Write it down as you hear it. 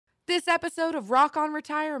This episode of Rock on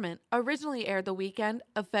Retirement originally aired the weekend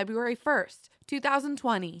of February 1st,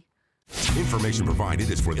 2020. Information provided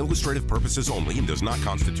is for illustrative purposes only and does not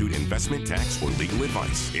constitute investment, tax, or legal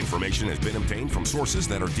advice. Information has been obtained from sources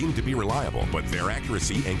that are deemed to be reliable, but their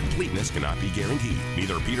accuracy and completeness cannot be guaranteed.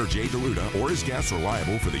 Neither Peter J. Deruda or his guests are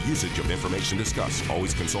liable for the usage of information discussed.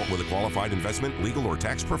 Always consult with a qualified investment, legal, or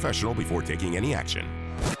tax professional before taking any action.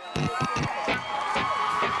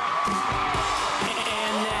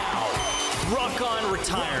 Rock on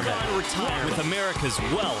Retirement. With America's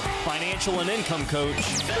wealth, financial, and income coach,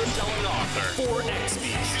 best-selling author, 4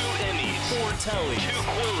 XBs, 2 Emmys, 4 Tellys, 2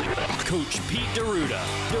 Quillies, Coach Pete Deruda.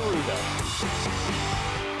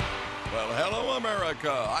 Well, hello,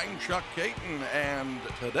 America. I'm Chuck Caton, and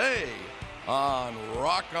today on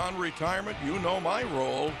Rock on Retirement, you know my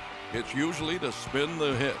role. It's usually to spin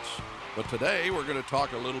the hits. But today we're going to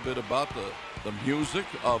talk a little bit about the music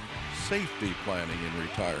of safety planning in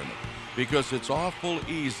retirement. Because it's awful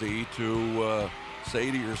easy to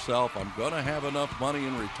say to yourself, I'm going to have enough money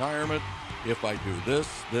in retirement if I do this,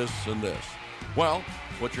 this, and this. Well,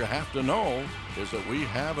 what you have to know is that we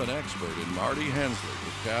have an expert in Marty Hensley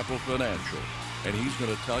with Capital Financial, and he's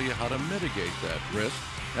going to tell you how to mitigate that risk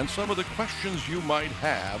and some of the questions you might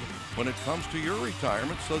have when it comes to your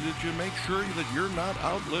retirement so that you make sure that you're not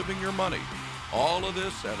outliving your money. All of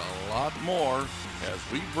this and a lot more as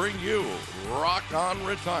we bring you Rock on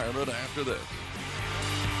Retirement after this.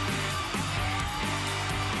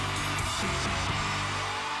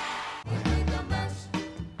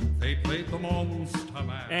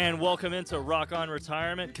 And welcome into Rock on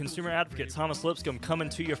Retirement. Consumer advocate Thomas Lipscomb coming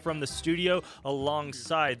to you from the studio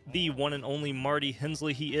alongside the one and only Marty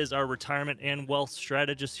Hensley. He is our retirement and wealth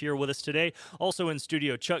strategist here with us today. Also in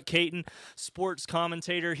studio, Chuck Caton, sports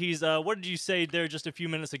commentator. He's, what did you say there just a few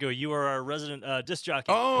minutes ago? You are our resident disc jockey.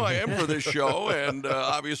 Oh, I am for this show. And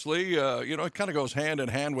obviously, it kind of goes hand in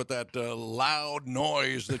hand with that loud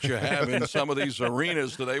noise that you have in some of these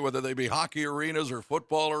arenas today, whether they be hockey arenas or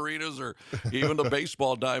football arenas or even the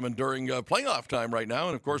baseball diamond during playoff time right now.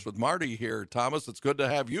 And, of course, with Marty here, Thomas, it's good to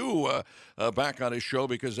have you back on his show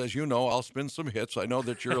because, as you know, I'll spin some hits. I know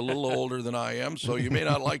that you're a little older than I am, so you may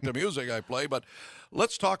not like the music I play, but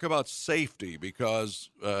let's talk about safety because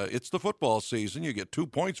it's the football season. You get 2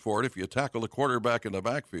 points for it if you tackle the quarterback in the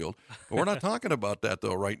backfield. But we're not talking about that,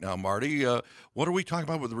 though, right now, Marty. What are we talking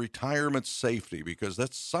about with retirement safety? Because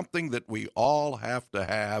that's something that we all have to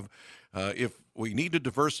have. If we need to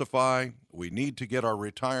diversify, we need to get our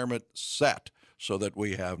retirement set so that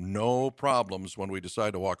we have no problems when we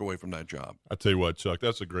decide to walk away from that job. I tell you what, Chuck,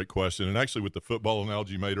 that's a great question. And actually with the football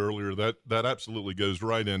analogy you made earlier, that absolutely goes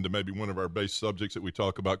right into maybe one of our base subjects that we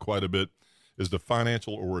talk about quite a bit is the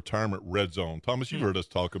financial or retirement red zone. Thomas, you've heard us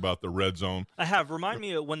talk about the red zone. I have. Remind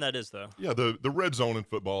me of when that is, though. Yeah, the red zone in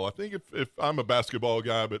football. I think if I'm a basketball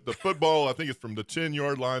guy, but the football, I think it's from the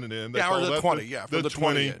 10-yard line and in. They call the 20, from the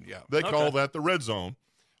 20 in, yeah. They call that the red zone.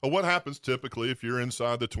 Well, what happens typically if you're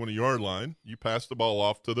inside the 20-yard line, you pass the ball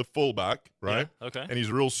off to the fullback, right? Yeah, okay. And he's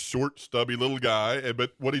a real short, stubby little guy,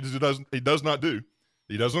 but what he does not do,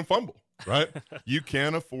 he doesn't fumble, right? You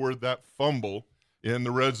can't afford that fumble in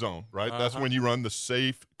the red zone, right? That's when you run the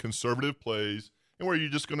safe, conservative plays and where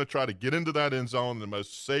you're just going to try to get into that end zone in the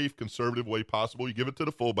most safe, conservative way possible. You give it to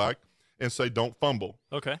the fullback and say, don't fumble.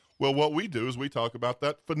 Okay. Well, what we do is we talk about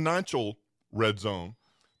that financial red zone.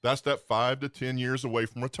 That's that 5 to 10 years away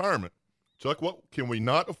from retirement. Chuck, what can we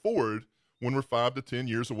not afford when we're 5 to 10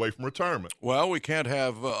 years away from retirement? Well, we can't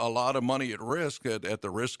have a lot of money at risk, at the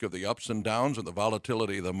risk of the ups and downs and the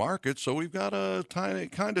volatility of the market. So we've got to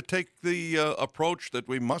kind of take the approach that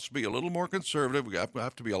we must be a little more conservative. We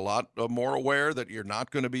have to be a lot more aware that you're not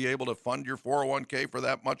going to be able to fund your 401k for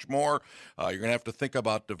that much more. You're going to have to think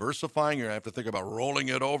about diversifying. You're going to have to think about rolling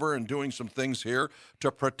it over and doing some things here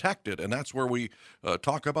to protect it. And that's where we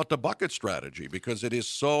talk about the bucket strategy because it is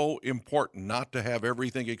so important not to have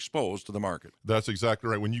everything exposed to the market. That's exactly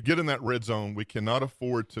right. When you get in that red zone, we cannot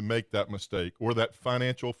afford to make that mistake or that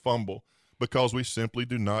financial fumble because we simply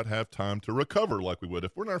do not have time to recover like we would.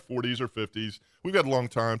 If we're in our 40s or 50s, we've got a long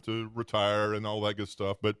time to retire and all that good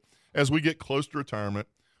stuff. But as we get close to retirement,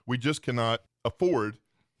 we just cannot afford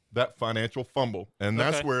that financial fumble. And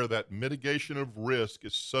that's where that mitigation of risk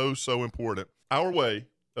is so, so important. Our way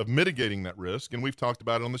of mitigating that risk, and we've talked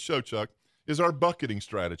about it on the show, Chuck, is our bucketing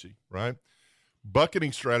strategy, right?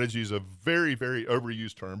 Bucketing strategy is a very, very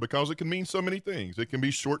overused term because it can mean so many things. It can be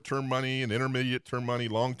short-term money and intermediate-term money,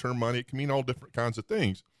 long-term money. It can mean all different kinds of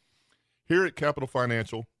things. Here at Capital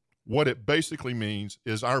Financial, what it basically means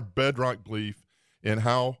is our bedrock belief in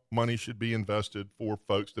how money should be invested for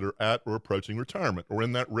folks that are at or approaching retirement or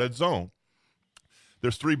in that red zone.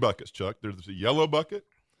 There's 3 buckets, Chuck. There's the yellow bucket,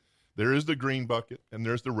 there is the green bucket, and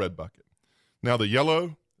there's the red bucket. Now, the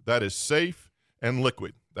yellow, that is safe and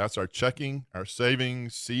liquid. That's our checking, our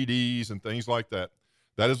savings, CDs, and things like that.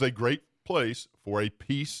 That is a great place for a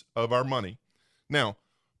piece of our money. Now,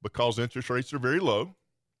 because interest rates are very low,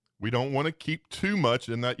 we don't want to keep too much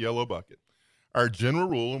in that yellow bucket. Our general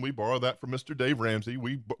rule, and we borrow that from Mr. Dave Ramsey,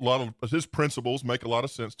 a lot of his principles make a lot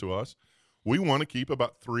of sense to us. We want to keep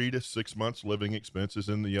about 3 to 6 months living expenses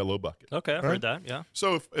in the yellow bucket. Okay, I've heard that, yeah.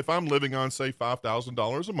 So if I'm living on, say,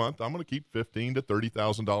 $5,000 a month, I'm going to keep $15,000 to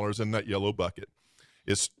 $30,000 in that yellow bucket.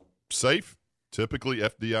 It's safe, typically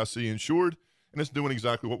FDIC insured, and it's doing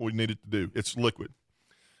exactly what we need it to do. It's liquid.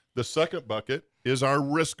 The second bucket is our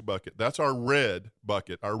risk bucket. That's our red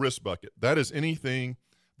bucket, our risk bucket. That is anything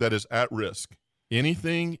that is at risk.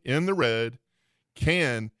 Anything in the red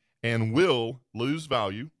can and will lose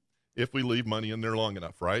value if we leave money in there long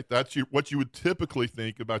enough, right? That's what you would typically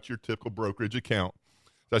think about your typical brokerage account.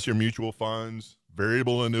 That's your mutual funds,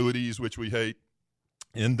 variable annuities, which we hate,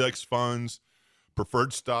 index funds,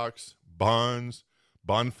 preferred stocks, bonds,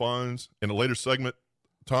 bond funds. In a later segment,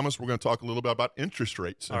 Thomas, we're going to talk a little bit about interest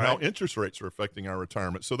rates and how interest rates are affecting our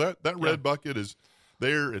retirement. So that red bucket is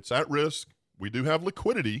there. It's at risk. We do have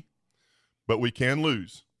liquidity, but we can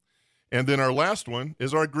lose. And then our last one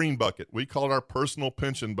is our green bucket. We call it our personal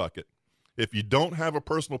pension bucket. If you don't have a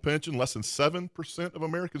personal pension, less than 7% of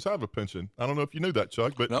Americans have a pension. I don't know if you knew that,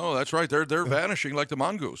 Chuck, but no, that's right. They're vanishing like the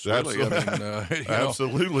mongoose. Really,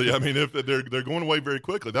 absolutely. I mean, if they're going away very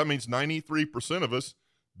quickly, that means 93% of us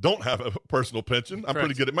don't have a personal pension. I'm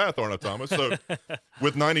pretty good at math, aren't I, Thomas? So,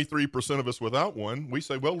 with 93% of us without one, we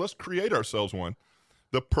say, well, let's create ourselves one.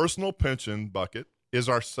 The personal pension bucket is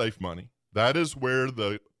our safe money. That is where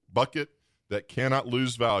the bucket that cannot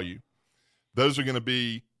lose value. Those are going to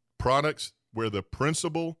be products where the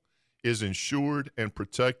principal is insured and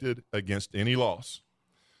protected against any loss.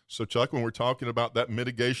 So, Chuck, when we're talking about that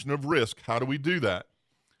mitigation of risk, how do we do that?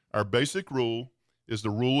 Our basic rule is the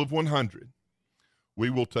rule of 100. We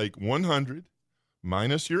will take 100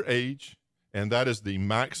 minus your age, and that is the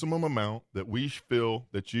maximum amount that we feel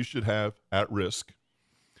that you should have at risk.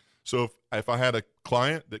 So if I had a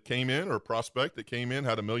client that came in or a prospect that came in,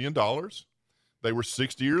 had $1 million, they were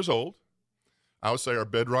 60 years old, I would say our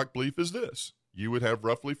bedrock belief is this. You would have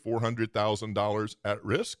roughly $400,000 at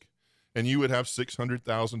risk, and you would have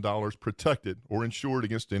 $600,000 protected or insured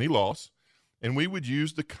against any loss. And we would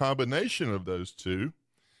use the combination of those two,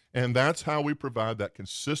 and that's how we provide that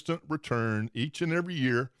consistent return each and every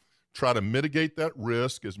year, try to mitigate that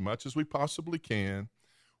risk as much as we possibly can.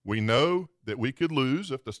 We know that we could lose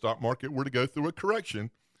if the stock market were to go through a correction,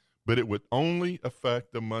 but it would only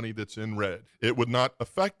affect the money that's in red. It would not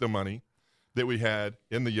affect the money that we had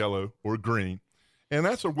in the yellow or green. And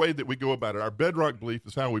that's a way that we go about it. Our bedrock belief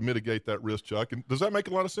is how we mitigate that risk, Chuck. And does that make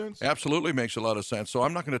a lot of sense? Absolutely makes a lot of sense. So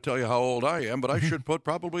I'm not going to tell you how old I am, but I should put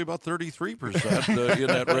probably about 33% in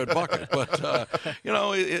that red bucket. But,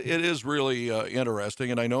 it is really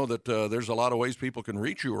interesting. And I know that there's a lot of ways people can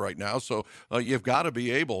reach you right now. So you've got to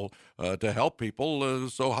be able to help people.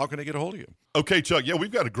 So how can they get a hold of you? Okay, Chuck. Yeah,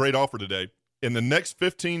 we've got a great offer today. In the next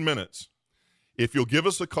 15 minutes, if you'll give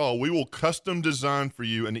us a call, we will custom design for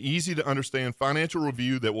you an easy-to-understand financial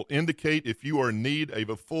review that will indicate if you are in need of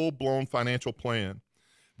a full-blown financial plan.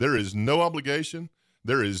 There is no obligation.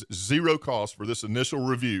 There is zero cost for this initial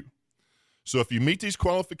review. So if you meet these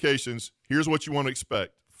qualifications, here's what you want to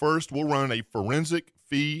expect. First, we'll run a forensic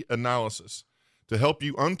fee analysis to help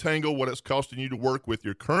you untangle what it's costing you to work with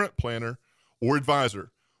your current planner or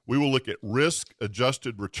advisor. We will look at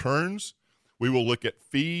risk-adjusted returns. We will look at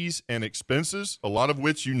fees and expenses, a lot of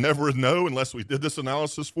which you never know unless we did this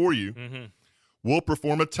analysis for you. Mm-hmm. We'll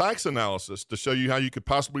perform a tax analysis to show you how you could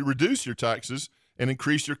possibly reduce your taxes and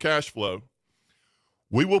increase your cash flow.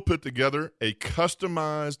 We will put together a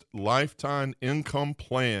customized lifetime income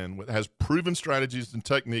plan that has proven strategies and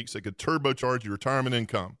techniques that could turbocharge your retirement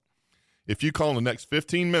income. If you call in the next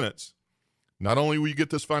 15 minutes, not only will you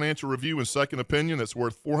get this financial review and second opinion that's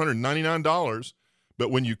worth $499, but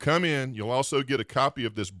when you come in, you'll also get a copy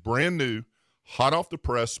of this brand new, hot off the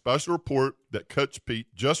press special report that Coach Pete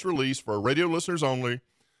just released for our radio listeners only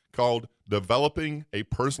called Developing a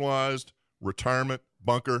Personalized Retirement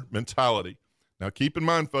Bunker Mentality. Now, keep in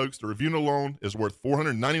mind, folks, the review alone is worth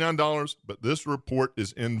 $499, but this report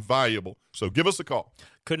is invaluable. So give us a call.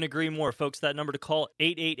 Couldn't agree more, folks. That number to call,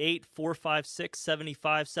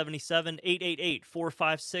 888-456-7577,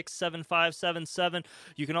 888-456-7577.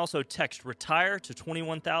 You can also text RETIRE to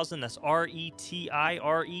 21,000. That's RETIRE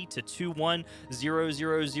to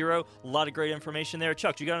 21000. A lot of great information there.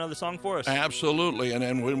 Chuck, you got another song for us? Absolutely. And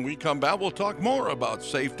then when we come back, we'll talk more about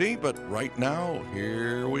safety. But right now,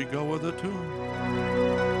 here we go with a tune.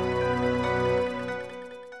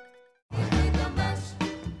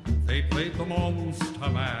 They played the monster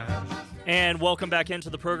mash. And welcome back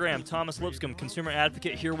into the program. Thomas Lipscomb, consumer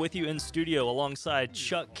advocate, here with you in studio alongside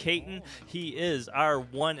Chuck Caton. He is our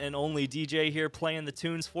one and only DJ here playing the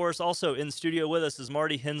tunes for us. Also in studio with us is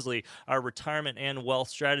Marty Hensley, our retirement and wealth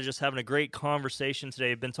strategist, having a great conversation today.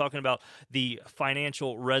 We've been talking about the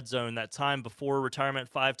financial red zone, that time before retirement,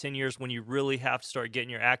 5-10 years, when you really have to start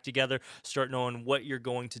getting your act together, start knowing what you're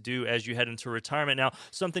going to do as you head into retirement. Now,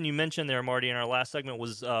 something you mentioned there, Marty, in our last segment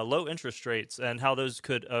was low interest rates and how those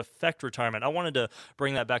could affect retirement. I wanted to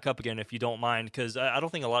bring that back up again, if you don't mind, because I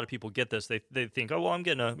don't think a lot of people get this. They think, oh, well, I'm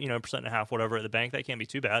getting a 1.5% whatever at the bank. That can't be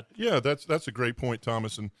too bad. Yeah, that's a great point,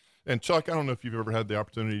 Thomas. And Chuck, I don't know if you've ever had the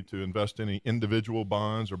opportunity to invest in any individual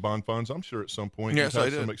bonds or bond funds. I'm sure at some point yes, you've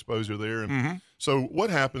had some exposure there. And so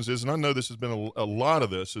what happens is, and I know this has been a lot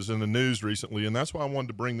of this is in the news recently, and that's why I wanted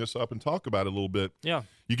to bring this up and talk about it a little bit. Yeah.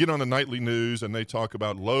 You get on the nightly news and they talk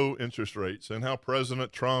about low interest rates and how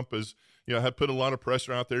President Trump is, have put a lot of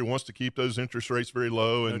pressure out there. He wants to keep those interest rates very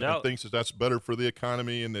low and thinks that that's better for the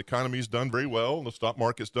economy, and the economy's done very well and the stock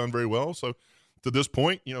market's done very well. So to this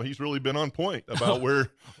point, he's really been on point about where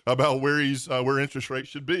interest rates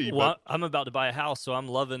should be. Well, I'm about to buy a house, so I'm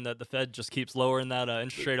loving that the Fed just keeps lowering that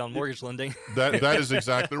interest rate on mortgage lending. That is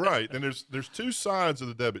exactly right. And there's two sides of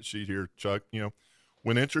the debit sheet here, Chuck.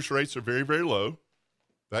 When interest rates are very, very low,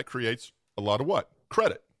 that creates a lot of what?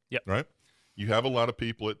 Credit. Yep. Right? You have a lot of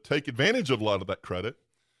people that take advantage of a lot of that credit.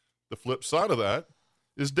 The flip side of that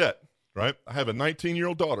is debt, right? I have a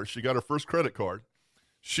 19-year-old daughter. She got her first credit card.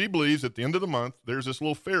 She believes at the end of the month, there's this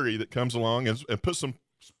little fairy that comes along and puts some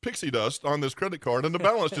pixie dust on this credit card, and the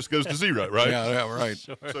balance just goes to zero, right? Yeah, right.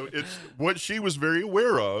 Sure. So it's what she was very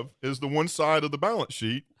aware of is the one side of the balance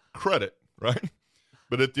sheet, credit, right?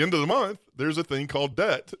 But at the end of the month, there's a thing called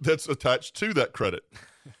debt that's attached to that credit.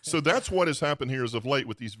 So that's what has happened here as of late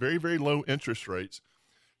with these very, very low interest rates.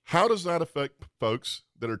 How does that affect folks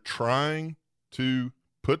that are trying to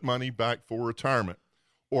put money back for retirement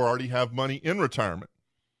or already have money in retirement?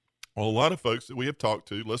 Well, a lot of folks that we have talked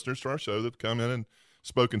to, listeners to our show that have come in and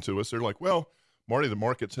spoken to us, they're like, well, Marty, the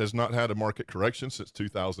market has not had a market correction since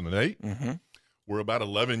 2008. Mm-hmm. We're about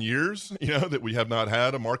 11 years, that we have not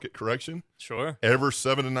had a market correction. Sure. Ever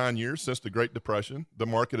 7 to 9 years since the Great Depression, the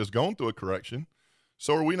market has gone through a correction.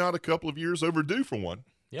 So are we not a couple of years overdue for one?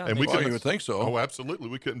 Yeah, and you would think so. Oh, absolutely.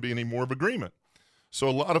 We couldn't be any more of agreement. So a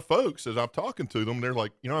lot of folks, as I'm talking to them, they're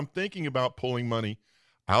like, I'm thinking about pulling money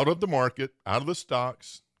out of the market, out of the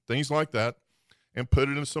stocks, things like that, and put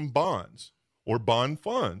it in some bonds or bond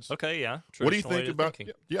funds. Okay, yeah. What do you think about?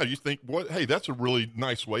 Yeah, you think hey, that's a really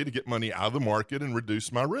nice way to get money out of the market and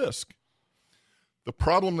reduce my risk. The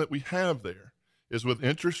problem that we have there is with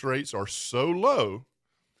interest rates are so low,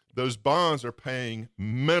 those bonds are paying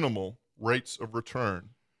minimal rates of return.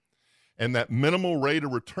 And that minimal rate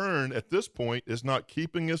of return at this point is not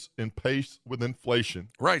keeping us in pace with inflation.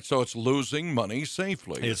 Right, so it's losing money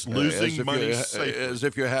safely. It's losing money safely. As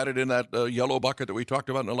if you had it in that yellow bucket that we talked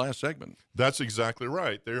about in the last segment. That's exactly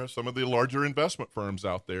right. There are some of the larger investment firms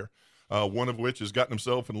out there, one of which has gotten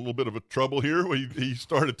himself in a little bit of a trouble here. He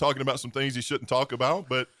started talking about some things he shouldn't talk about,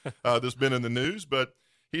 but that's been in the news. But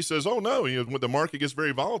he says, oh, no, when the market gets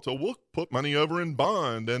very volatile, we'll put money over in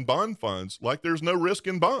bond funds like there's no risk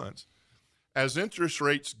in bonds. As interest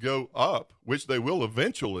rates go up, which they will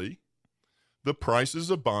eventually, the prices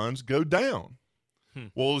of bonds go down.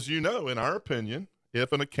 Well, as you know, in our opinion,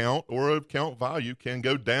 if an account or account value can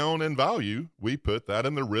go down in value, we put that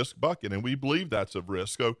in the risk bucket, and we believe that's of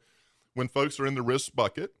risk. So when folks are in the risk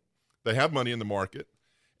bucket, they have money in the market,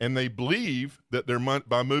 and they believe that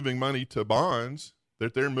by moving money to bonds,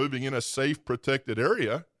 that they're moving in a safe, protected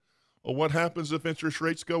area. Well, what happens if interest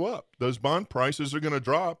rates go up? Those bond prices are going to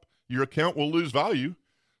drop. Your account will lose value.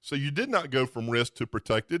 So you did not go from risk to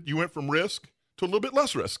protected. You went from risk to a little bit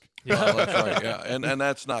less risk. Yeah, that's right. Yeah, and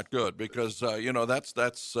that's not good because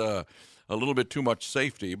that's a little bit too much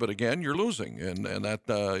safety. But again, you're losing, and that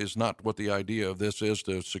is not what the idea of this is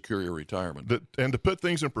to secure your retirement. And to put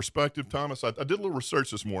things in perspective, Thomas, I did a little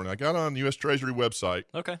research this morning. I got on the U.S. Treasury website.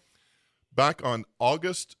 Okay. Back on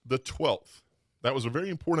August the 12th. That was a very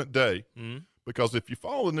important day Because if you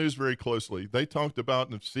follow the news very closely, they talked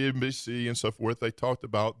about, in CNBC and so forth, they talked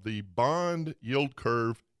about the bond yield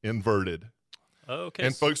curve inverted. Okay.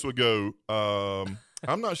 And folks would go,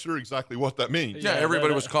 I'm not sure exactly what that means. Yeah,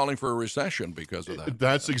 everybody was calling for a recession because of that.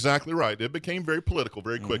 That's exactly right. It became very political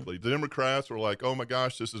very quickly. The Democrats were like, oh, my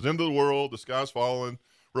gosh, this is the end of the world. The sky's falling.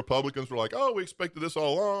 Republicans were like, oh, we expected this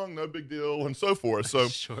all along. No big deal, and so forth. So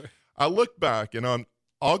Sure. I looked back, and on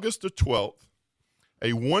August the 12th,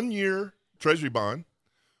 a one-year Treasury bond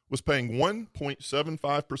was paying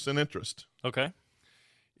 1.75% interest. Okay.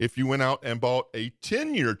 If you went out and bought a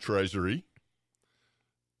 10-year Treasury,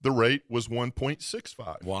 the rate was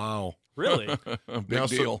 1.65. Wow. Really? Big Now,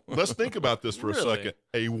 deal. So let's think about this for a Really? second.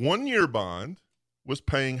 A one-year bond was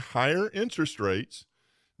paying higher interest rates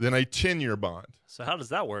than a 10-year bond. So how does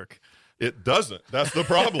that work? It doesn't. That's the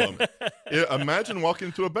problem. Imagine walking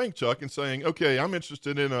into a bank, Chuck, and saying, okay, I'm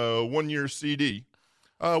interested in a one-year CD.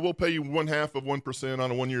 We'll pay you 0.5%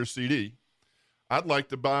 on a one-year CD. I'd like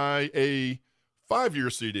to buy a 5-year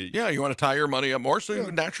CD. Yeah, you want to tie your money up more,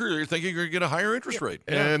 so naturally you're thinking you're going to get a higher interest rate.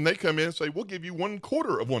 And they come in and say, we'll give you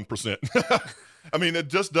 0.25%. I mean, it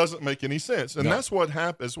just doesn't make any sense. And that's what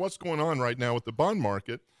happens. What's going on right now with the bond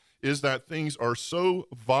market is that things are so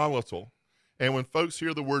volatile. And when folks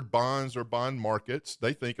hear the word bonds or bond markets,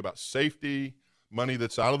 they think about safety, money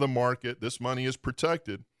that's out of the market. This money is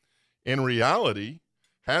protected. In reality,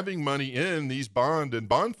 having money in these bond and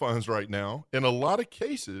bond funds right now, in a lot of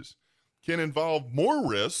cases, can involve more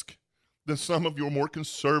risk than some of your more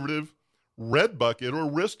conservative red bucket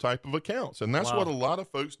or risk type of accounts. And that's what a lot of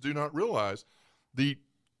folks do not realize. The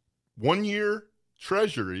one-year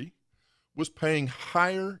Treasury was paying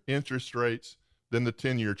higher interest rates than the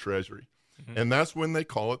 10-year Treasury. And that's when they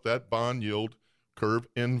call it that bond yield curve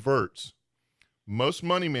inverts. Most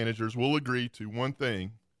money managers will agree to one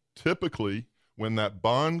thing. Typically, when that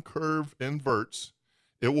bond curve inverts,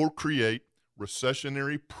 it will create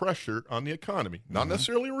recessionary pressure on the economy. Not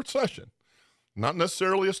necessarily a recession, not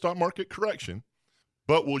necessarily a stock market correction,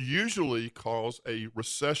 but will usually cause a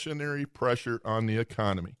recessionary pressure on the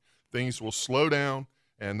economy. Things will slow down,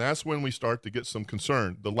 and that's when we start to get some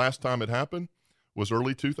concern. The last time it happened was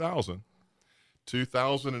early 2000.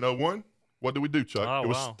 2001, what did we do, Chuck? Oh, it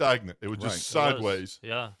was wow. stagnant. It was just sideways.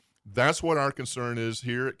 Yeah. That's what our concern is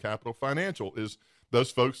here at Capital Financial, is those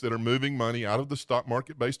folks that are moving money out of the stock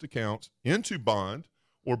market-based accounts into bond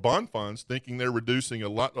or bond funds, thinking they're reducing a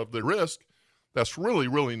lot of the risk. That's really,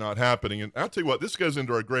 really not happening. And I'll tell you what, this goes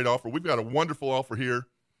into our great offer. We've got a wonderful offer here.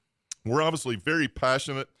 We're obviously very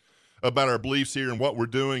passionate about our beliefs here and what we're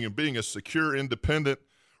doing and being a secure, independent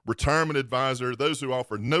retirement advisor, those who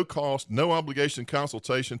offer no cost, no obligation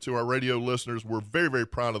consultation to our radio listeners. We're very, very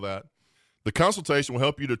proud of that. The consultation will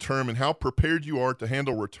help you determine how prepared you are to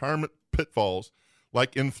handle retirement pitfalls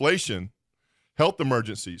like inflation, health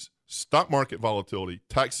emergencies, stock market volatility,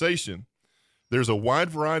 taxation. There's a wide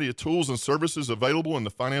variety of tools and services available in the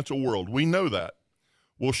financial world. We know that.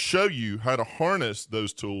 We'll show you how to harness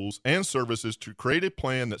those tools and services to create a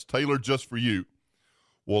plan that's tailored just for you.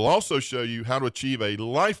 We'll also show you how to achieve a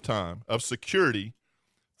lifetime of security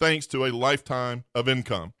thanks to a lifetime of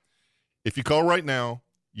income. If you call right now,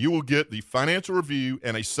 you will get the financial review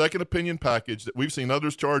and a second opinion package that we've seen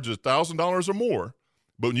others charge $1,000 or more.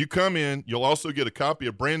 But when you come in, you'll also get a copy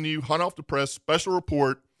of brand new, hot off the press special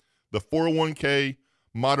report, the 401k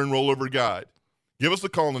Modern Rollover Guide. Give us a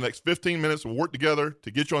call in the next 15 minutes. We'll work together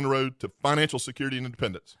to get you on the road to financial security and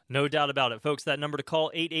independence. No doubt about it, folks. That number to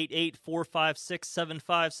call,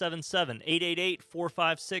 888-456-7577,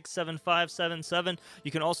 888-456-7577.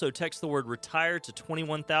 You can also text the word RETIRE to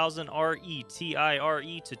 21000,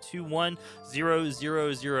 RETIRE to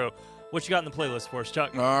 21000. What you got in the playlist for us,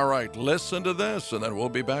 Chuck? All right, listen to this, and then we'll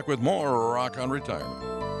be back with more Rock on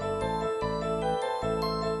Retirement.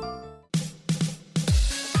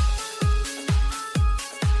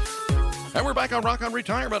 And we're back on Rock on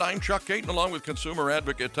Retirement. I'm Chuck Caton, along with consumer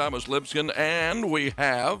advocate Thomas Lipscomb, and we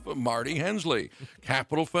have Marty Hensley,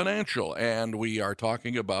 Capital Financial, and we are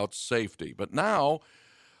talking about safety. But now,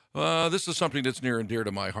 this is something that's near and dear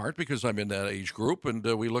to my heart because I'm in that age group, and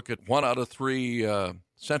we look at 1 out of 3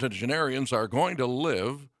 centenarians are going to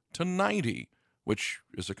live to 90, which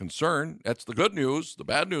is a concern. That's the good news. The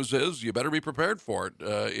bad news is you better be prepared for it.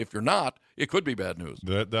 If you're not, it could be bad news.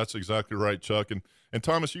 That's exactly right, Chuck. And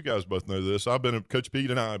Thomas, you guys both know this. Coach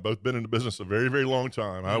Pete and I have both been in the business a very, very long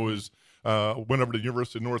time. I went over to the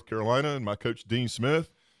University of North Carolina, and my coach, Dean Smith,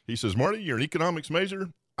 he says, Marty, you're an economics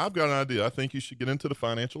major. I've got an idea. I think you should get into the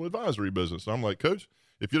financial advisory business. I'm like, Coach,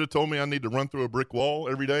 if you'd have told me I need to run through a brick wall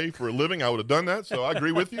every day for a living, I would have done that. So I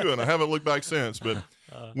agree with you, and I haven't looked back since. But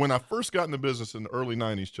When I first got in the business in the early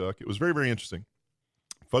 90s, Chuck, it was very, very interesting.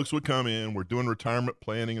 Folks would come in, we're doing retirement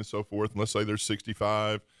planning and so forth, and let's say they're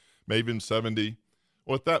 65, maybe even 70.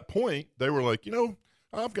 Well, at that point, they were like,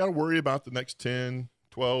 I've got to worry about the next 10,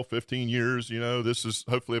 12, 15 years. This is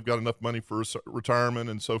hopefully I've got enough money for retirement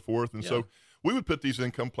and so forth. And so we would put these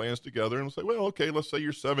income plans together and say, well, okay, let's say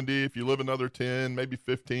you're 70. If you live another 10, maybe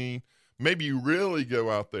 15, maybe you really go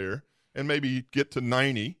out there and maybe get to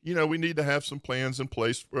 90. We need to have some plans in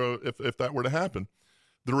place for, if that were to happen.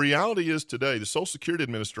 The reality is today, the Social Security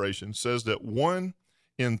Administration says that 1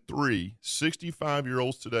 in 3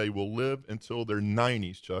 65-year-olds today will live until their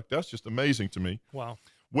 90s, Chuck. That's just amazing to me. Wow.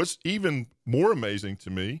 What's even more amazing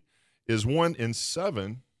to me is 1 in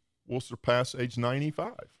 7 will surpass age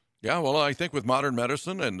 95. Yeah, well, I think with modern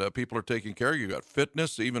medicine and people are taking care, you got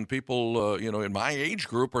fitness, even people, in my age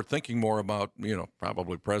group are thinking more about,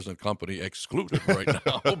 probably present company excluded right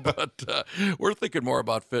now, but we're thinking more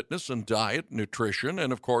about fitness and diet, nutrition,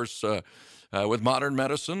 and of course, with modern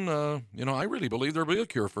medicine, I really believe there'll be a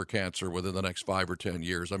cure for cancer within the next 5 or 10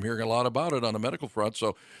 years. I'm hearing a lot about it on the medical front,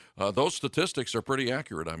 so those statistics are pretty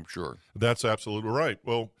accurate, I'm sure. That's absolutely right.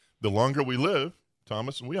 Well, the longer we live,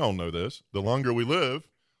 Thomas, and we all know this, the longer we live,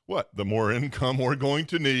 the more income we're going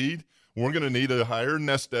to need. We're going to need a higher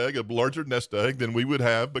nest egg, a larger nest egg than we would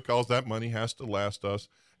have because that money has to last us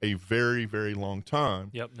a very, very long time.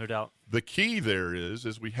 Yep, no doubt. The key there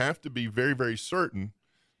is we have to be very, very certain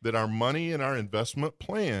that our money and our investment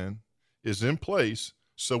plan is in place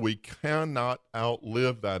so we cannot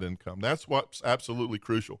outlive that income. That's what's absolutely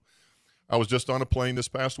crucial. I was just on a plane this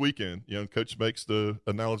past weekend. Coach makes the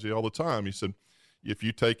analogy all the time. He said, if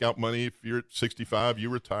you take out money, if you're at 65, you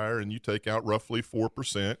retire, and you take out roughly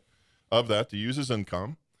 4% of that to use as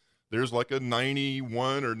income, there's like a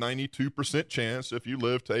 91 or 92% chance if you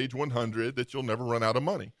live to age 100 that you'll never run out of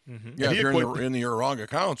money. Mm-hmm. Yeah, if you're in your wrong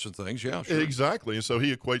accounts and things, yeah, sure. Exactly. And so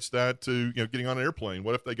he equates that to getting on an airplane.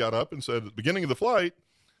 What if they got up and said at the beginning of the flight,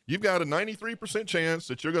 you've got a 93% chance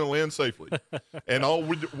that you're going to land safely. And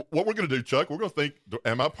what we're going to do, Chuck, we're going to think,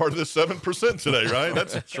 am I part of this 7% today, right?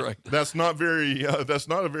 That's right. That's not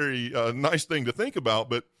a very nice thing to think about.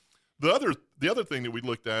 But the other thing that we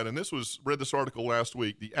looked at, and read this article last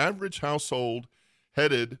week, the average household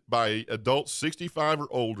headed by adults 65 or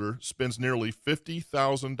older spends nearly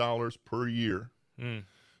 $50,000 per year. Mm.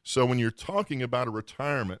 So when you're talking about a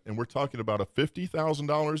retirement and we're talking about a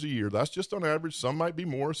 $50,000 a year, that's just on average. Some might be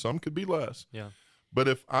more, some could be less. Yeah. But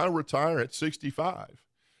if I retire at 65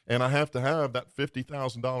 and I have to have that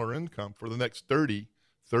 $50,000 income for the next 30,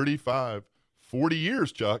 35, 40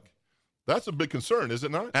 years, Chuck, that's a big concern, is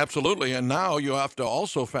it not? Absolutely. And now you have to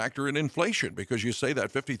also factor in inflation because you say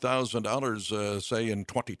that $50,000, say in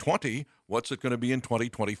 2020, what's it going to be in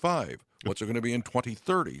 2025? What's it going to be in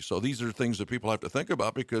 2030? So these are things that people have to think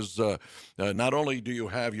about because not only do you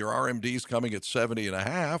have your RMDs coming at 70 and a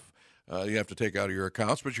half, you have to take out of your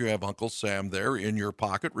accounts, but you have Uncle Sam there in your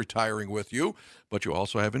pocket retiring with you, but you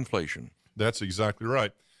also have inflation. That's exactly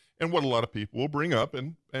right. And what a lot of people will bring up,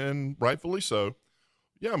 and rightfully so,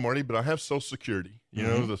 yeah, Marty, but I have Social Security.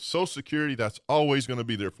 The Social Security, that's always going to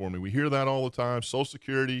be there for me. We hear that all the time. Social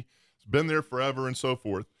Security, it's been there forever and so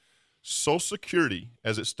forth. Social Security,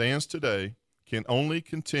 as it stands today, can only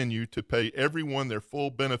continue to pay everyone their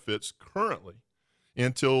full benefits currently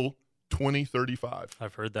until 2035.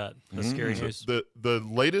 I've heard that. That's scary news. The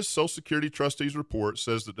latest Social Security trustees report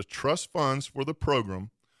says that the trust funds for the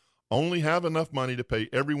program only have enough money to pay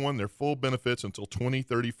everyone their full benefits until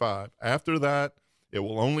 2035. After that, it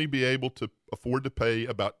will only be able to afford to pay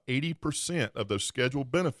about 80% of those scheduled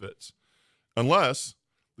benefits unless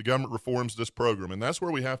the government reforms this program. And that's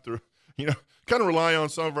where we have to, kind of rely on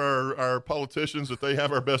some of our politicians that they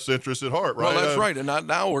have our best interests at heart, right? Well, that's right. And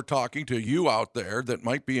now we're talking to you out there that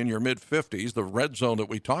might be in your mid-50s, the red zone that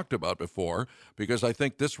we talked about before, because I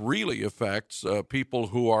think this really affects people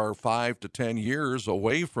who are 5 to 10 years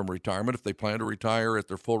away from retirement if they plan to retire at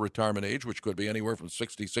their full retirement age, which could be anywhere from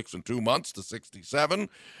 66 and 2 months to 67.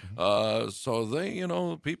 So they,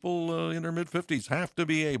 people in their mid-50s have to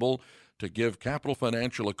be able to give Capital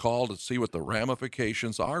Financial a call to see what the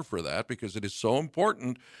ramifications are for that, because it is so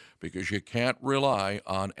important, because you can't rely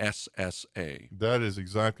on SSA. That is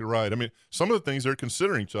exactly right. I mean, some of the things they're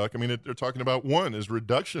considering, Chuck, they're talking about, one is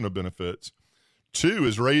reduction of benefits. Two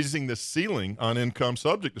is raising the ceiling on income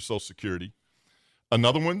subject to Social Security.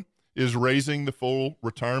 Another one is raising the full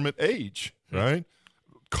retirement age, right?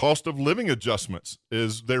 Cost of living adjustments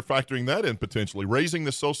they're factoring that in potentially. Raising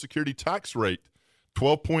the Social Security tax rate,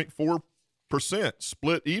 12.4%,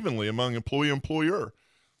 split evenly among employee-employer.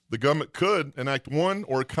 The government could enact one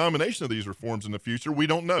or a combination of these reforms in the future. We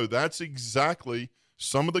don't know. That's exactly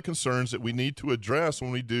some of the concerns that we need to address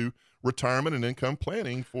when we do retirement and income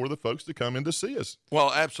planning for the folks to come in to see us.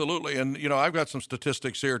 Well, absolutely. And, I've got some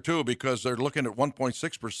statistics here, too, because they're looking at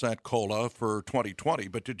 1.6% COLA for 2020.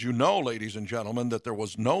 But did you know, ladies and gentlemen, that there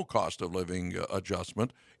was no cost of living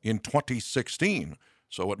adjustment in 2016?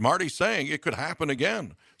 So what Marty's saying, it could happen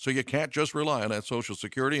again. So you can't just rely on that Social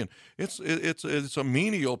Security, and it's a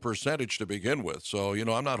menial percentage to begin with. So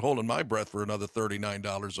I'm not holding my breath for another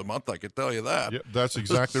 $39 a month. I can tell you that. Yeah, that's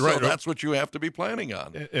exactly so right. That's what you have to be planning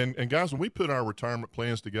on. And guys, when we put our retirement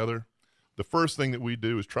plans together, the first thing that we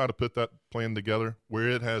do is try to put that plan together where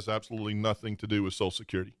it has absolutely nothing to do with Social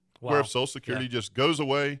Security. Wow. Where if Social Security just goes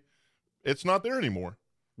away, it's not there anymore.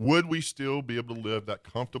 Would we still be able to live that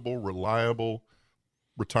comfortable, reliable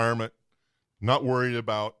retirement, not worried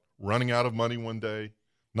about running out of money one day,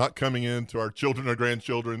 not coming in to our children or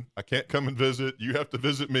grandchildren? I can't come and visit. You have to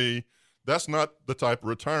visit me. That's not the type of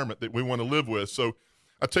retirement that we want to live with. So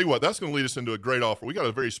I tell you what, that's going to lead us into a great offer. We got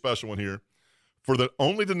a very special one here. For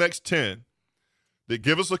only the next 10 that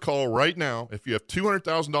give us a call right now, if you have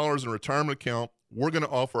 $200,000 in a retirement account, we're going to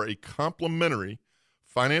offer a complimentary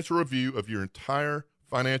financial review of your entire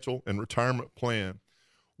financial and retirement plan.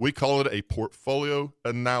 We call it a portfolio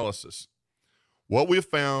analysis. What we have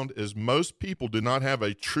found is most people do not have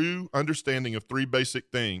a true understanding of three basic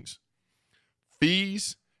things: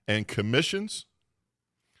 fees and commissions,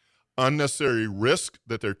 unnecessary risk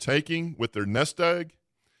that they're taking with their nest egg,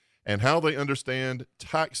 and how they understand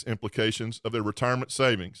tax implications of their retirement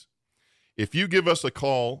savings. If you give us a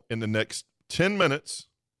call in the next 10 minutes,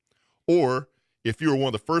 or if you're one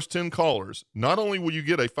of the first 10 callers, not only will you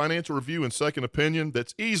get a financial review and second opinion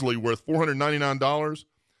that's easily worth $499,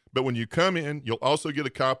 but when you come in, you'll also get a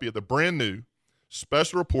copy of the brand new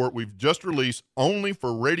special report we've just released only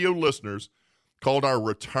for radio listeners called our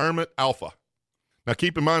Retirement Alpha. Now,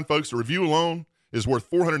 keep in mind, folks, the review alone is worth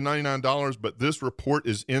 $499, but this report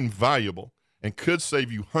is invaluable and could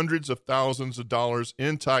save you hundreds of thousands of dollars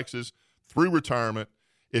in taxes through retirement.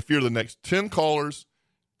 If you're the next 10 callers,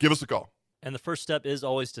 give us a call. And the first step is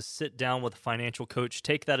always to sit down with a financial coach.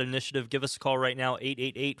 Take that initiative. Give us a call right now,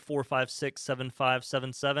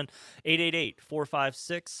 888-456-7577,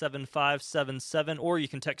 888-456-7577, or you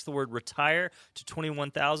can text the word RETIRE to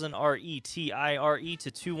 21,000, RETIRE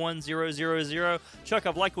to 21000. Chuck,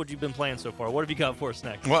 I've liked what you've been playing so far. What have you got for us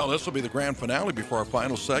next? Well, this will be the grand finale before our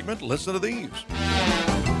final segment. Listen to these.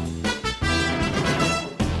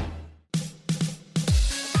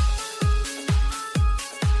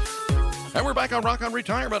 And we're back on Rock on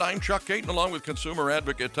Retirement. I'm Chuck Caton, along with consumer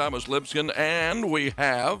advocate Thomas Lipscomb, and we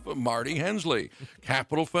have Marty Hensley,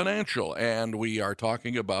 Capital Financial, and we are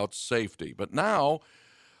talking about safety. But now,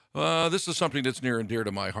 this is something that's near and dear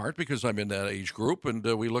to my heart because I'm in that age group, and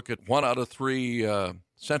we look at 1 out of 3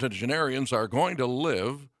 centenarians are going to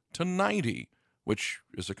live to 90, which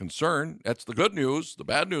is a concern. That's the good news. The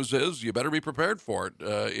bad news is you better be prepared for it.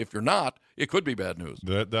 If you're not, it could be bad news.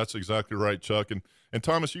 That's exactly right, Chuck. And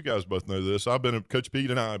Thomas, you guys both know this. Coach Pete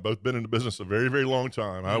and I have both been in the business a very, very long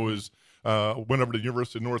time. I went over to the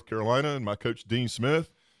University of North Carolina, and my coach, Dean Smith,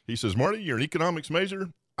 he says, Marty, you're an economics major.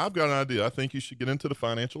 I've got an idea. I think you should get into the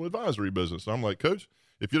financial advisory business. I'm like, Coach,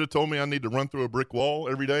 if you'd have told me I need to run through a brick wall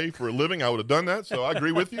every day for a living, I would have done that. So I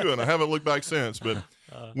agree with you, and I haven't looked back since. But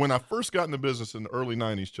when I first got in the business in the early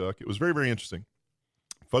 90s, Chuck, it was very, very interesting.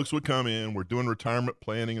 Folks would come in, we're doing retirement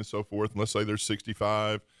planning and so forth, and let's say they're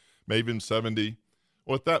 65, maybe even 70.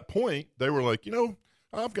 Well, at that point, they were like,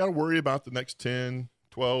 I've got to worry about the next 10,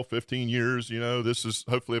 12, 15 years.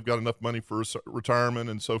 Hopefully I've got enough money for retirement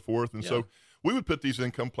and so forth. And so we would put these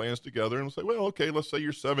income plans together and say, well, okay, let's say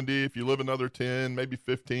you're 70. If you live another 10, maybe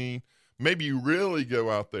 15, maybe you really go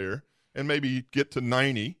out there and maybe get to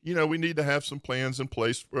 90. We need to have some plans in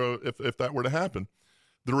place for, if that were to happen.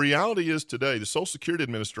 The reality is today, the Social Security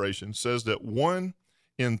Administration says that 1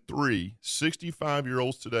 in 3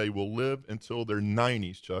 65-year-olds today will live until their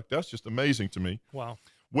 90s, Chuck. That's just amazing to me. Wow.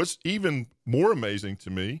 What's even more amazing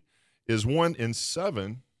to me is 1 in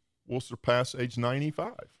 7 will surpass age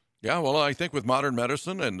 95. Yeah, well, I think with modern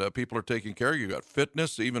medicine and people are taking care, you got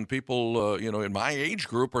fitness, even people, in my age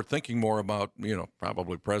group are thinking more about,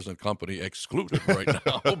 probably present company excluded right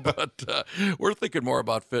now, but we're thinking more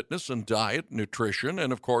about fitness and diet, nutrition,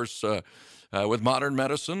 and of course, with modern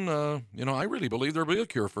medicine, I really believe there'll be a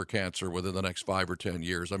cure for cancer within the next 5 or 10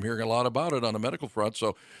 years. I'm hearing a lot about it on the medical front,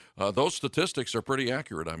 so those statistics are pretty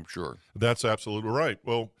accurate, I'm sure. That's absolutely right.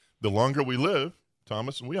 Well, the longer we live,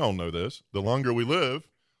 Thomas, and we all know this, the longer we live,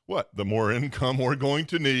 the more income we're going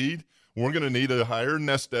to need. We're going to need a higher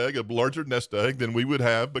nest egg, a larger nest egg than we would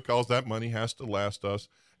have because that money has to last us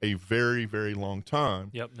a very, very long time.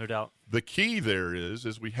 Yep, no doubt. The key there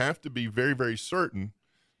is we have to be very, very certain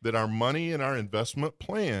that our money and our investment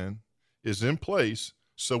plan is in place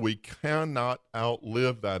so we cannot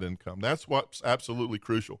outlive that income. That's what's absolutely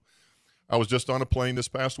crucial. I was just on a plane this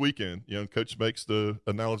past weekend. Coach makes the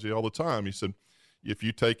analogy all the time. He said, if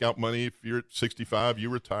you take out money, if you're at 65, you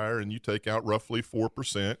retire, and you take out roughly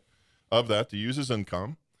 4% of that to use as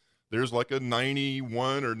income, there's like a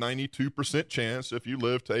 91 or 92% chance if you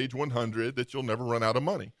live to age 100 that you'll never run out of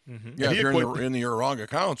money. Yeah, if you're in your wrong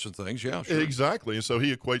accounts and things, yeah, sure. Exactly. And so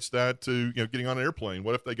he equates that to getting on an airplane.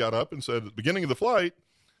 What if they got up and said at the beginning of the flight,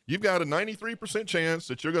 you've got a 93% chance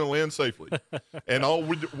that you're going to land safely. And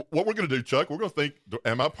what we're going to do, Chuck, we're going to think,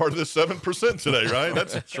 am I part of this 7% today, right?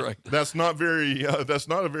 That's right. That's not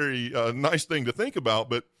a very nice thing to think about.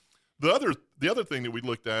 But the other thing that we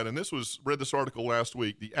looked at, and read this article last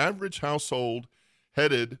week, the average household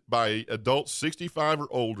headed by adults 65 or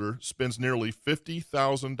older spends nearly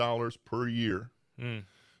 $50,000 per year.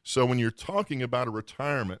 So when you're talking about a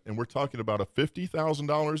retirement and we're talking about a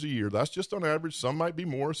 $50,000 a year, that's just on average. Some might be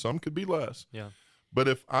more, some could be less. Yeah. But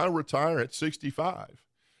if I retire at 65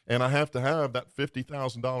 and I have to have that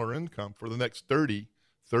 $50,000 income for the next 30,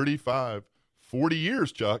 35, 40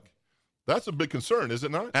 years, Chuck, that's a big concern, is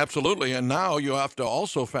it not? Absolutely. And now you have to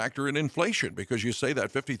also factor in inflation, because you say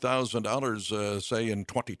that $50,000, say in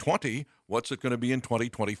 2020, what's it going to be in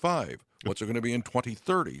 2025? What's it going to be in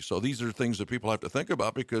 2030? So these are things that people have to think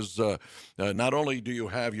about, because not only do you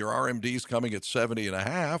have your RMDs coming at 70 and a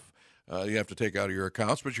half, you have to take out of your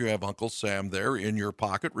accounts, but you have Uncle Sam there in your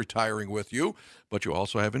pocket retiring with you, but you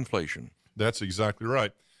also have inflation. That's exactly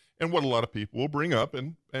right. And what a lot of people will bring up,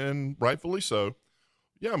 and rightfully so,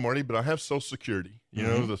 yeah, Marty, but I have Social Security.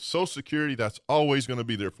 The Social Security, that's always going to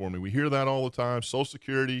be there for me. We hear that all the time. Social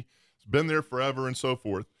Security, it's been there forever and so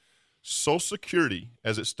forth. Social Security,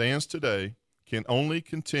 as it stands today, can only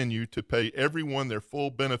continue to pay everyone their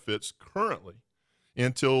full benefits currently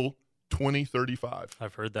until 2035.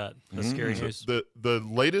 I've heard that. That's scary news. The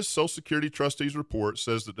latest Social Security trustees report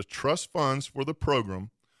says that the trust funds for the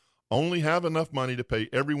program only have enough money to pay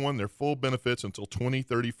everyone their full benefits until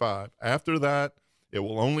 2035. After that, it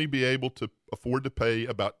will only be able to afford to pay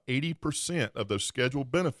about 80% of those scheduled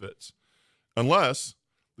benefits unless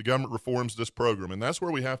the government reforms this program. And that's where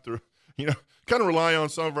we have to, kind of rely on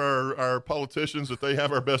some of our politicians that they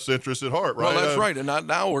have our best interests at heart, right? Well, that's right. And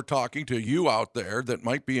now we're talking to you out there that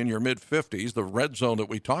might be in your mid-50s, the red zone that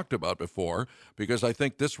we talked about before, because I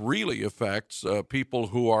think this really affects people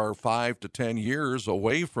who are 5 to 10 years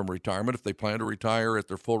away from retirement if they plan to retire at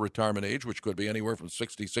their full retirement age, which could be anywhere from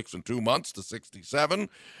 66 and 2 months to 67.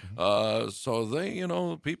 So they,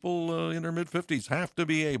 people in their mid-50s have to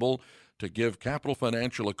be able to give Capital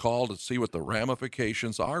Financial a call to see what the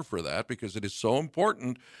ramifications are for that, because it is so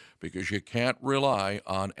important, because you can't rely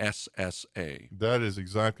on SSA. That is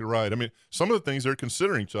exactly right. I mean, some of the things they're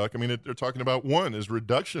considering, Chuck, they're talking about, one is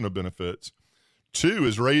reduction of benefits. Two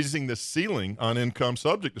is raising the ceiling on income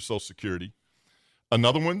subject to Social Security.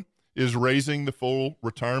 Another one is raising the full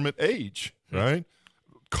retirement age, right?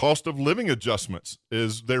 Cost of living adjustments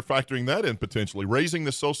they're factoring that in potentially. Raising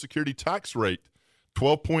the Social Security tax rate,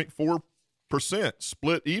 12.4%,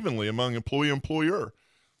 split evenly among employer.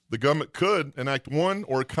 The government could enact one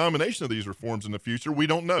or a combination of these reforms in the future. We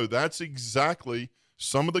don't know. That's exactly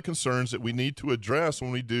some of the concerns that we need to address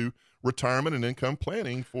when we do retirement and income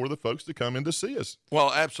planning for the folks to come in to see us.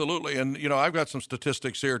 Well, absolutely. And, I've got some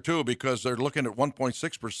statistics here, too, because they're looking at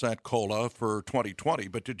 1.6% COLA for 2020.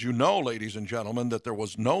 But did you know, ladies and gentlemen, that there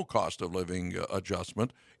was no cost of living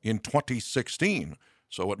adjustment in 2016?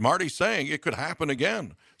 So what Marty's saying, it could happen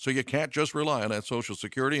again. So you can't just rely on that Social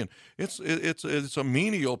Security, and it's a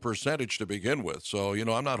menial percentage to begin with. So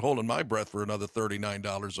I'm not holding my breath for another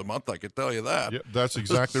 $39 a month. I can tell you that. Yeah, that's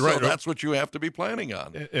exactly so right. That's what you have to be planning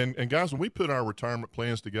on. And guys, when we put our retirement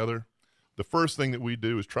plans together, the first thing that we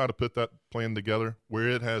do is try to put that plan together where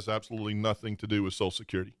it has absolutely nothing to do with Social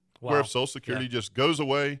Security. Wow. Where if Social Security just goes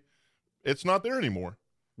away, it's not there anymore.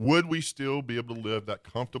 Would we still be able to live that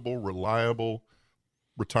comfortable, reliable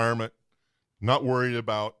retirement, not worried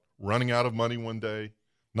about running out of money one day,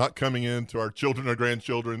 not coming in to our children or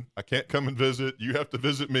grandchildren? I can't come and visit. You have to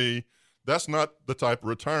visit me. That's not the type of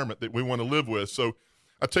retirement that we want to live with. So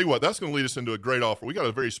I tell you what, that's going to lead us into a great offer. We got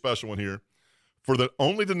a very special one here. For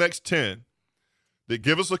only the next 10 that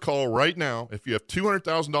give us a call right now, if you have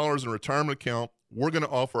 $200,000 in a retirement account, we're going to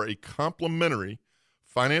offer a complimentary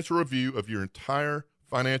financial review of your entire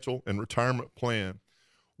financial and retirement plan.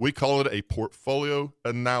 We call it a portfolio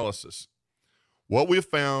analysis. What we have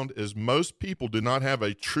found is most people do not have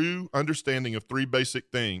a true understanding of three basic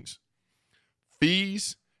things: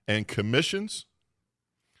 fees and commissions,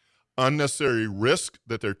 unnecessary risk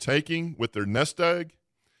that they're taking with their nest egg,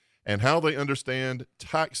 and how they understand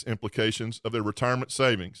tax implications of their retirement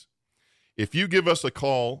savings. If you give us a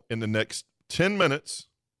call in the next 10 minutes,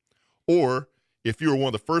 or if you're one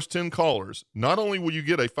of the first 10 callers, not only will you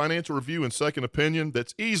get a financial review and second opinion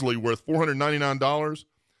that's easily worth $499,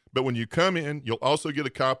 but when you come in, you'll also get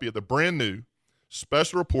a copy of the brand new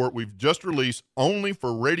special report we've just released only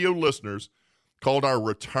for radio listeners called our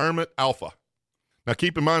Retirement Alpha. Now,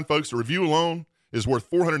 keep in mind, folks, the review alone is worth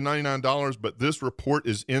 $499, but this report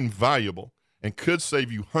is invaluable and could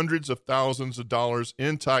save you hundreds of thousands of dollars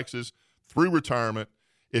in taxes through retirement.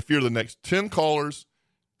 If you're the next 10 callers,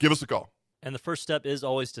 give us a call. And the first step is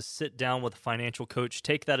always to sit down with a financial coach.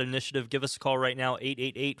 Take that initiative. Give us a call right now,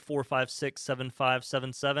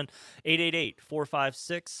 888-456-7577,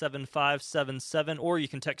 888-456-7577, or you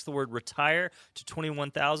can text the word RETIRE to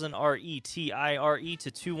 21,000, RETIRE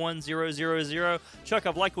to 21000. Chuck,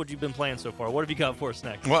 I've liked what you've been playing so far. What have you got for us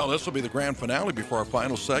next? Well, this will be the grand finale before our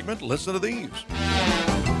final segment. Listen to these.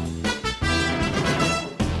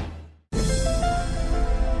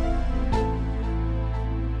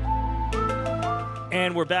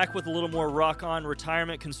 And we're back with a little more Rock On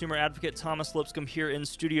Retirement. Consumer advocate Thomas Lipscomb here in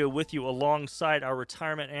studio with you alongside our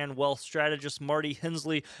retirement and wealth strategist Marty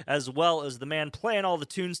Hensley, as well as the man playing all the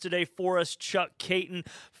tunes today for us, Chuck Caton,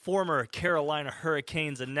 former Carolina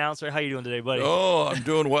Hurricanes announcer. How you doing today, buddy? Oh, I'm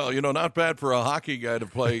doing well. Not bad for a hockey guy to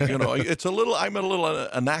play. I'm a little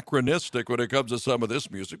anachronistic when it comes to some of this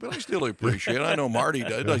music, but I still appreciate it. I know Marty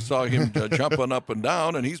did. I saw him jumping up and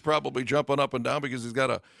down, and he's probably jumping up and down because he's got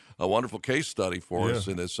a wonderful case study for us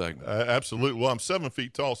in this segment. Absolutely. Well, I'm 7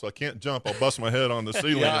 feet tall, so I can't jump. I'll bust my head on the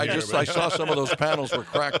ceiling. Yeah, I saw some of those panels were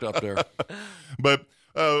cracked up there. But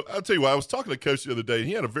I'll tell you what, I was talking to Coach the other day, and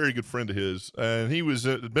he had a very good friend of his, and he was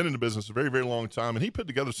been in the business a very, very long time, and he put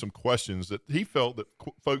together some questions that he felt that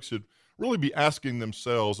folks should really be asking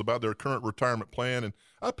themselves about their current retirement plan, and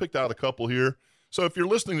I picked out a couple here. So if you're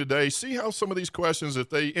listening today, see how some of these questions,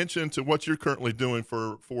 if they inch into what you're currently doing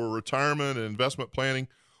for retirement and investment planning.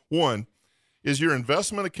 One, is your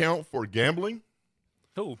investment account for gambling?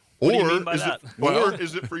 Oh, what do you mean by that? Or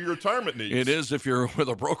is it for your retirement needs? It is if you're with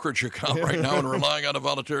a brokerage account right now and relying on the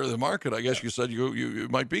volatility of the market. I guess you said you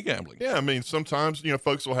might be gambling. Yeah, I mean, sometimes,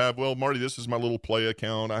 folks will have, well, Marty, this is my little play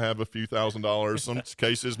account. I have a few $1,000s. Some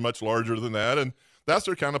cases much larger than that. And that's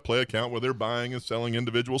their kind of play account where they're buying and selling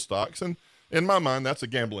individual stocks. And in my mind, that's a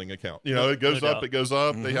gambling account. It goes up, it goes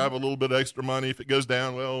up. Mm-hmm. They have a little bit of extra money. If it goes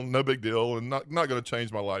down, well, no big deal, and not going to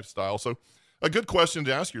change my lifestyle. So a good question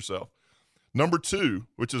to ask yourself. Number two,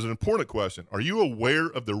 which is an important question, are you aware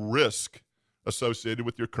of the risk associated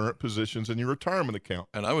with your current positions in your retirement account?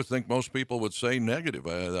 And I would think most people would say negative.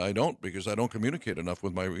 I don't, because I don't communicate enough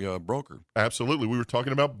with my broker. Absolutely. We were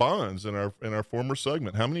talking about bonds in our former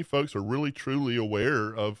segment. How many folks are really, truly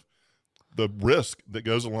aware of the risk that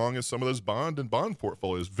goes along in some of those bond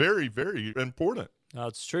portfolios? Very, very important. No,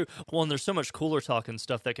 it's true. Well, and there's so much cooler talk and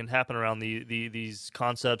stuff that can happen around these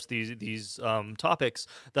concepts, these topics,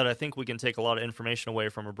 that I think we can take a lot of information away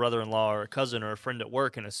from a brother-in-law or a cousin or a friend at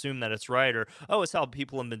work and assume that it's right, or, oh, it's how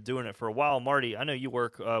people have been doing it for a while. Marty, I know you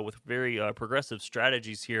work with very progressive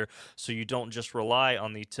strategies here, so you don't just rely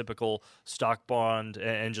on the typical stock bond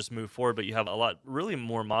and just move forward, but you have a lot really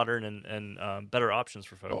more modern and better options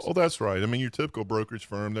for folks. Oh, that's right. I mean, your typical brokerage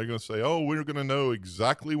firm, they're going to say, oh, we're going to know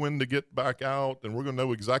exactly when to get back out, and we're going to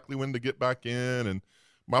know exactly when to get back in. And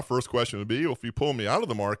my first question would be, well, if you pull me out of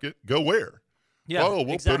the market, go where? Yeah,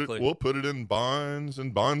 exactly. We'll put it in bonds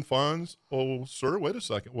and bond funds. Oh, sir, wait a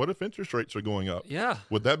second. What if interest rates are going up? Yeah.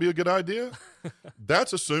 Would that be a good idea?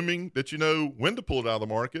 That's assuming that you know when to pull it out of the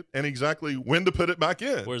market and exactly when to put it back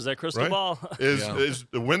in. Where's that crystal ball? Is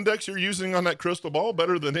the Windex you're using on that crystal ball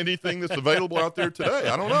better than anything that's available out there today?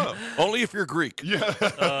 I don't know. Only if you're Greek. Yeah.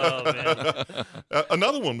 Oh, man.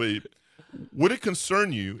 Another one would it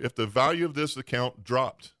concern you if the value of this account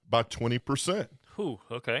dropped by 20%? Ooh,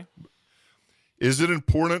 okay. Is it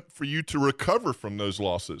important for you to recover from those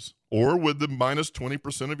losses? Or would the minus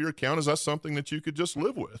 20% of your account, is that something that you could just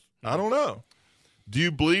live with? I don't know. Do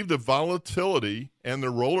you believe the volatility and the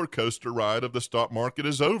roller coaster ride of the stock market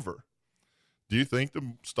is over? Do you think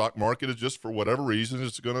the stock market is just, for whatever reason,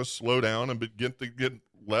 it's going to slow down and begin to get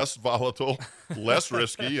less volatile, less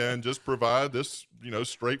risky, and just provide this,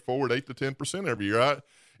 straightforward 8 to 10% every year?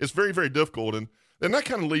 It's very, very difficult. And that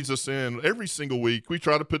kind of leads us in. Every single week, we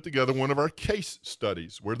try to put together one of our case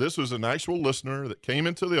studies where this was an actual listener that came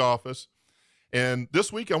into the office. And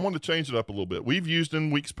this week, I wanted to change it up a little bit. We've used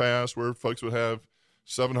in weeks past where folks would have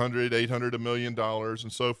 $700,000, $800,000, $1 million,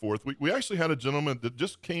 and so forth. We actually had a gentleman that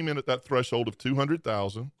just came in at that threshold of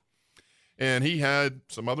 $200,000, And he had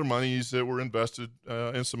some other monies that were invested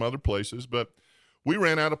in some other places, but we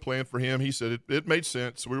ran out a plan for him. He said it made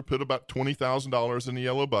sense. We put about $20,000 in the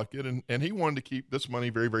yellow bucket, and he wanted to keep this money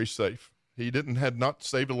very, very safe. He had not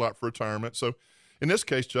saved a lot for retirement. So in this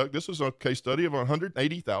case, Chuck, this is a case study of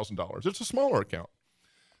 $180,000. It's a smaller account.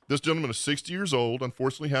 This gentleman is 60 years old.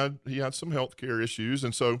 Unfortunately, he had some health care issues.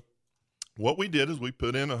 And so what we did is we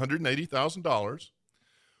put in $180,000.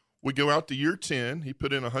 We go out to year 10. He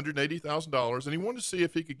put in $180,000, and he wanted to see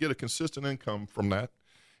if he could get a consistent income from that.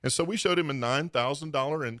 And so we showed him a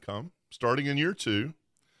 $9,000 income starting in year 2.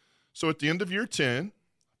 So at the end of year 10,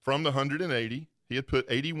 from the 180, he had put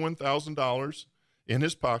 $81,000 in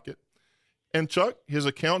his pocket. And Chuck, his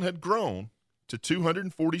account had grown to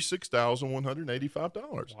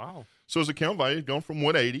 $246,185. Wow. So his account value had gone from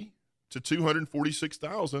 180 to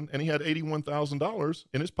 $246,000, and he had $81,000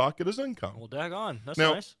 in his pocket as income. Well, daggone. That's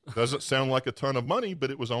now, nice. Doesn't sound like a ton of money,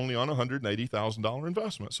 but it was only on a $180,000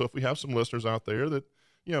 investment. So if we have some listeners out there that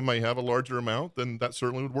may have a larger amount, then that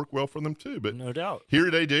certainly would work well for them too. But no doubt. Here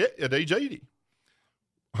at age 80,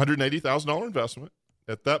 $180,000 investment.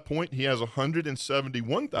 At that point, he has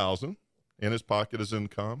 $171,000 in his pocket as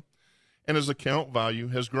income, and his account value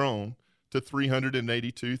has grown to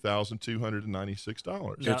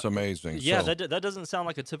 $382,296. It's amazing. Yeah, that doesn't sound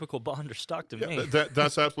like a typical bond or stock to me.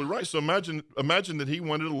 That's absolutely right. So imagine that he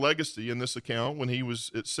wanted a legacy in this account when he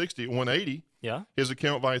was at 60, at 180. Yeah. His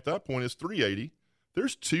account value at that point is $380.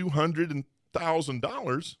 There's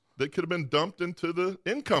 $200,000 that could have been dumped into the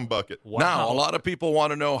income bucket. Wow. Now, a lot of people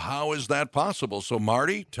want to know, how is that possible? So,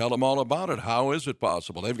 Marty, tell them all about it. How is it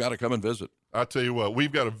possible? They've got to come and visit. I tell you what,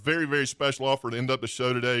 we've got a very, very special offer to end up the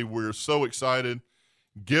show today. We're so excited.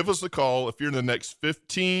 Give us a call if you're in the next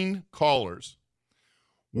 15 callers.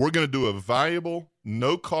 We're going to do a valuable,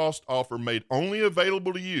 no-cost offer made only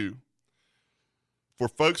available to you for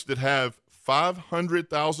folks that have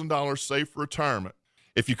 $500,000 saved for retirement.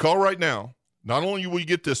 If you call right now, not only will you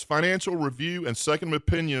get this financial review and second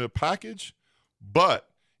opinion package, but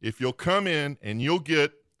if you'll come in and you'll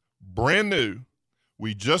get brand new,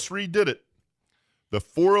 we just redid it, the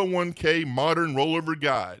 401k Modern Rollover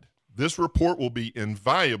Guide. This report will be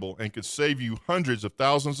invaluable and could save you hundreds of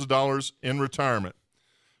thousands of dollars in retirement.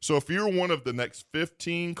 So if you're one of the next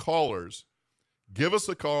 15 callers, give us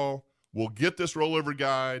a call. We'll get this rollover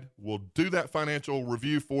guide. We'll do that financial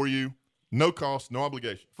review for you. No cost, no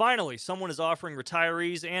obligation. Finally, someone is offering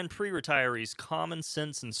retirees and pre-retirees common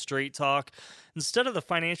sense and straight talk instead of the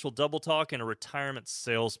financial double talk and a retirement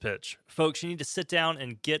sales pitch. Folks, you need to sit down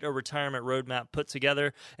and get a retirement roadmap put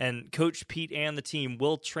together, and Coach Pete and the team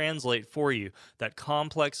will translate for you that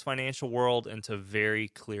complex financial world into very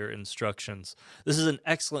clear instructions. This is an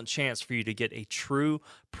excellent chance for you to get a true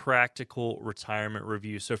practical retirement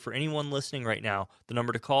review. So for anyone listening right now, the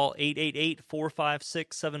number to call,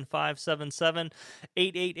 888-456-7577,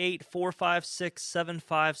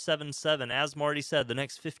 888-456-7577. As Marty said, the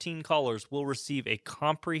next 15 callers will receive a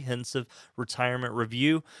comprehensive retirement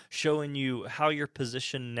review showing you how you're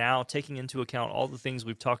positioned now, taking into account all the things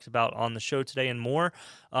we've talked about on the show today and more.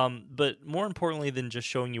 But more importantly than just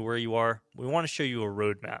showing you where you are, we want to show you a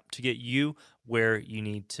roadmap to get you where you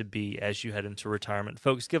need to be as you head into retirement.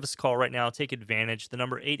 Folks, give us a call right now. Take advantage. The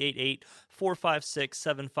number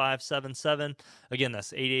 888-456-7577. Again,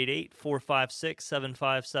 that's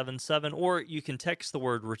 888-456-7577. Or you can text the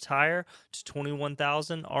word RETIRE to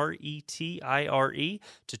 21,000, RETIRE,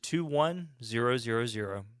 to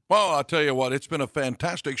 21000. Well, I'll tell you what, it's been a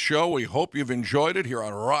fantastic show. We hope you've enjoyed it here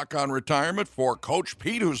on Rock on Retirement. For Coach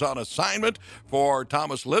Pete, who's on assignment, for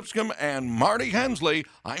Thomas Lipscomb and Marty Hensley,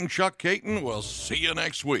 I'm Chuck Caton. We'll see you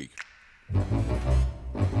next week.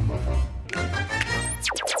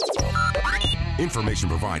 Information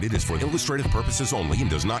provided is for illustrative purposes only and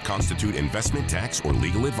does not constitute investment, tax, or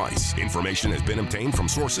legal advice. Information has been obtained from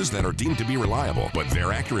sources that are deemed to be reliable, but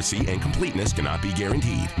their accuracy and completeness cannot be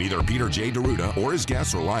guaranteed. Neither Peter J. Deruta or his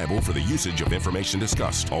guests are liable for the usage of information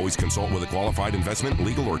discussed. Always consult with a qualified investment,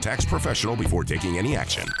 legal, or tax professional before taking any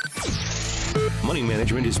action. Money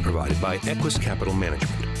management is provided by Equus Capital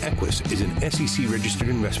Management. Equus is an SEC-registered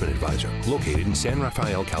investment advisor located in San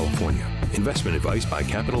Rafael, California. Investment advice by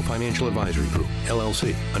Capital Financial Advisory Group,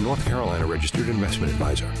 LLC, a North Carolina-registered investment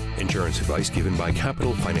advisor. Insurance advice given by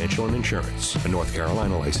Capital Financial and Insurance, a North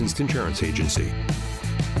Carolina licensed insurance agency.